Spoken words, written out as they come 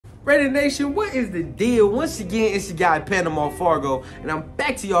Raider Nation, what is the deal? Once again, it's your guy Panama Fargo, and I'm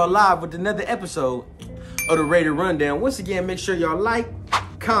back to y'all live with another episode of the Raider Rundown. Once again, make sure y'all like,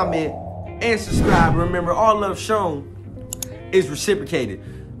 comment, and subscribe. Remember, all love shown is reciprocated.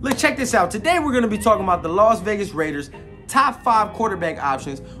 Look, check this out. Today, we're going to be talking about the Las Vegas Raiders' top 5 quarterback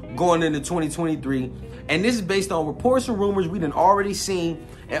options going into 2023. And this is based on reports and rumors we done already seen,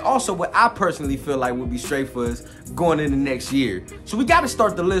 and also what I personally feel like would be straight for us going into next year. So we got to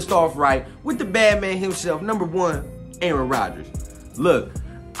start the list off right with the bad man himself, number 1, Aaron Rodgers. Look,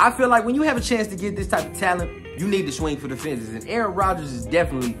 I feel like when you have a chance to get this type of talent, you need to swing for the fences, and Aaron Rodgers is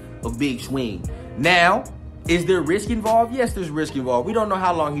definitely a big swing. Now, is there risk involved? Yes, there's risk involved. We don't know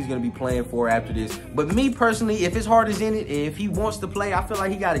how long he's going to be playing for after this. But me personally, if his heart is in it, and if he wants to play, I feel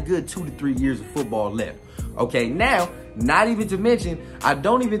like he got a good 2 to 3 years of football left. Okay, now, not even to mention, I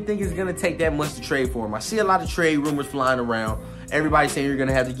don't even think it's going to take that much to trade for him. I see a lot of trade rumors flying around. Everybody saying you're going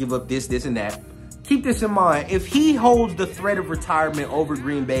to have to give up this, and that. Keep this in mind. If he holds the threat of retirement over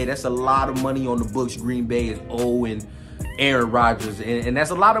Green Bay, that's a lot of money on the books Green Bay is owing Aaron Rodgers, and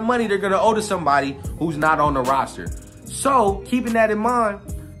that's a lot of money they're going to owe to somebody who's not on the roster. So, keeping that in mind,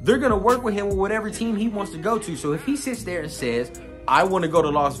 they're going to work with him with whatever team he wants to go to. So, if he sits there and says, I want to go to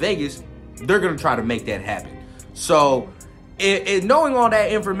Las Vegas, they're going to try to make that happen. So, knowing all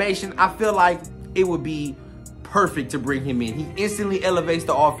that information, I feel like it would be perfect to bring him in. He instantly elevates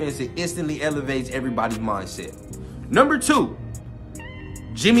the offense. It instantly elevates everybody's mindset. Number 2,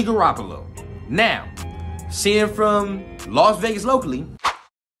 Jimmy Garoppolo. Now, seeing from Las Vegas locally,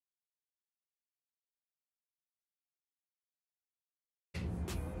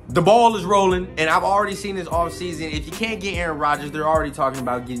 the ball is rolling, and I've already seen this offseason. If you can't get Aaron Rodgers, they're already talking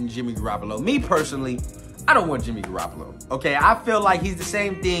about getting Jimmy Garoppolo. Me personally, I don't want Jimmy Garoppolo. Okay, I feel like he's the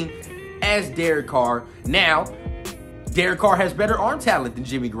same thing as Derek Carr. Now, Derek Carr has better arm talent than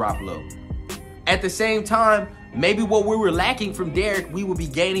Jimmy Garoppolo. At the same time, maybe what we were lacking from Derek, we will be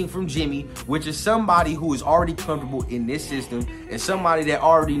gaining from Jimmy, which is somebody who is already comfortable in this system and somebody that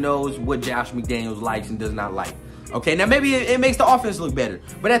already knows what Josh McDaniels likes and does not like. Okay, now maybe it makes the offense look better.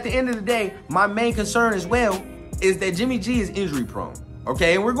 But at the end of the day, my main concern as well is that Jimmy G is injury prone.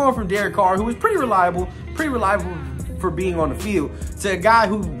 Okay, and we're going from Derek Carr, who is pretty reliable for being on the field, to a guy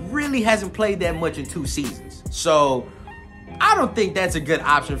who really hasn't played that much in 2 seasons. So I don't think that's a good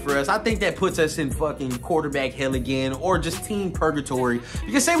option for us. I think that puts us in fucking quarterback hell again, or just team purgatory.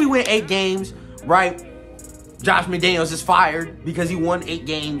 Because say we win 8 games, right? Josh McDaniels is fired because he won 8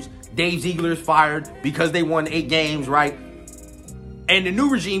 games. Dave Ziegler is fired because they won 8 games, right? And the new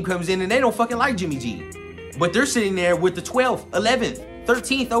regime comes in and they don't fucking like Jimmy G. But they're sitting there with the 12th, 11th,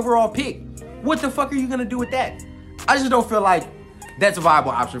 13th overall pick. What the fuck are you going to do with that? I just don't feel like that's a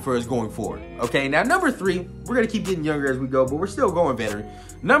viable option for us going forward. Okay, now number 3, we're going to keep getting younger as we go, but we're still going veteran.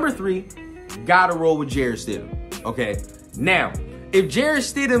 Number 3, gotta roll with Jarrett Stidham. Okay, now, if Jarrett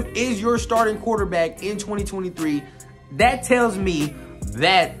Stidham is your starting quarterback in 2023, that tells me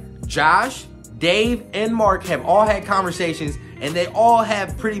that Josh, Dave, and Mark have all had conversations, and they all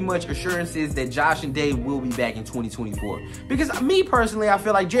have pretty much assurances that Josh and Dave will be back in 2024. Because me personally, I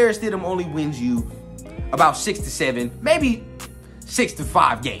feel like Jarrett Stidham only wins you about 6 to 7, maybe 6 to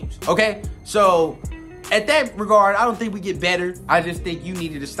 5 games, okay? So, at that regard, I don't think we get better. I just think you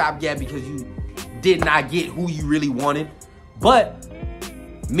needed a stopgap because you did not get who you really wanted. But,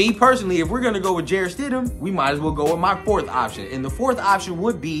 me personally, if we're going to go with Jarrett Stidham, we might as well go with my 4th option. And the 4th option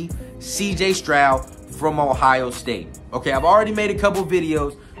would be C.J. Stroud from Ohio State. Okay, I've already made a couple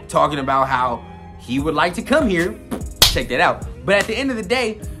videos talking about how he would like to come here. Check that out. But at the end of the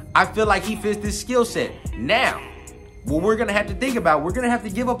day, I feel like he fits this skill set. Now, what we're going to have to think about, we're going to have to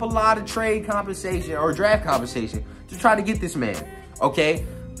give up a lot of trade compensation or draft compensation to try to get this man, okay?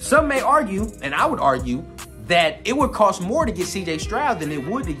 Some may argue, and I would argue, that it would cost more to get C.J. Stroud than it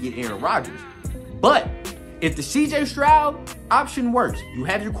would to get Aaron Rodgers. But if the C.J. Stroud option works, you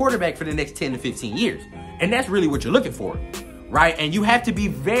have your quarterback for the next 10 to 15 years. And that's really what you're looking for, right? And you have to be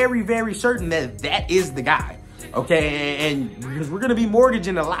very, very certain that that is the guy, okay? And because we're going to be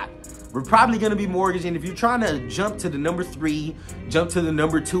mortgaging a lot. We're probably going to be mortgaging. If you're trying to jump to the number 3, jump to the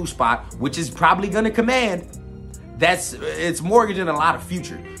number 2 spot, which is probably going to command, it's mortgaging a lot of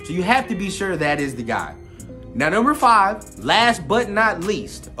future. So you have to be sure that is the guy. Now, number 5, last but not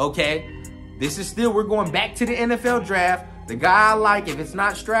least, okay? This is still, we're going back to the NFL draft. The guy I like, if it's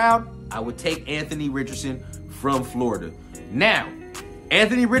not Stroud, I would take Anthony Richardson from Florida. Now,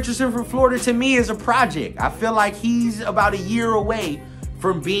 Anthony Richardson from Florida to me is a project. I feel like he's about a year away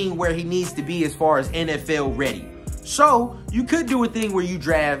from being where he needs to be as far as NFL ready. So you could do a thing where you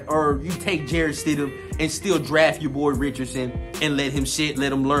draft or you take Jarrett Stidham and still draft your boy Richardson and let him sit,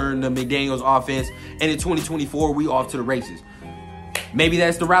 let him learn the McDaniels offense. And in 2024, we off to the races. Maybe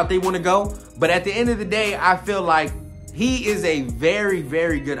that's the route they want to go. But at the end of the day, I feel like he is a very,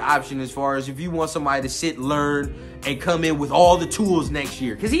 very good option as far as if you want somebody to sit, learn, and come in with all the tools next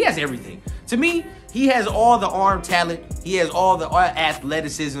year. Because he has everything. To me, he has all the arm talent. He has all the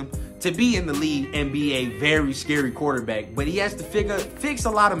athleticism to be in the league and be a very scary quarterback. But he has to fix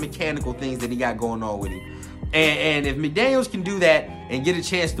a lot of mechanical things that he got going on with him. And if McDaniels can do that and get a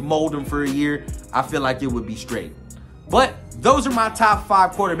chance to mold him for a year, I feel like it would be straight. But those are my top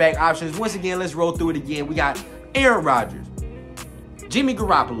 5 quarterback options. Once again, let's roll through it again. We got Aaron Rodgers, Jimmy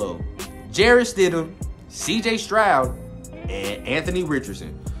Garoppolo, Jarrett Stidham, CJ Stroud, and Anthony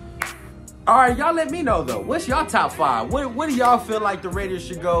Richardson. All right, y'all let me know, though. What's y'all top 5? What do y'all feel like the Raiders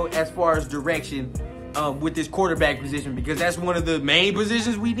should go as far as direction with this quarterback position? Because that's one of the main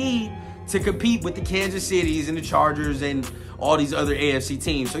positions we need to compete with the Kansas Cities and the Chargers and all these other AFC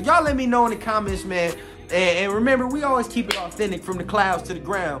teams. So y'all let me know in the comments, man. And remember, we always keep it authentic from the clouds to the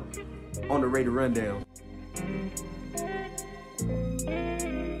ground on the Raider Rundown.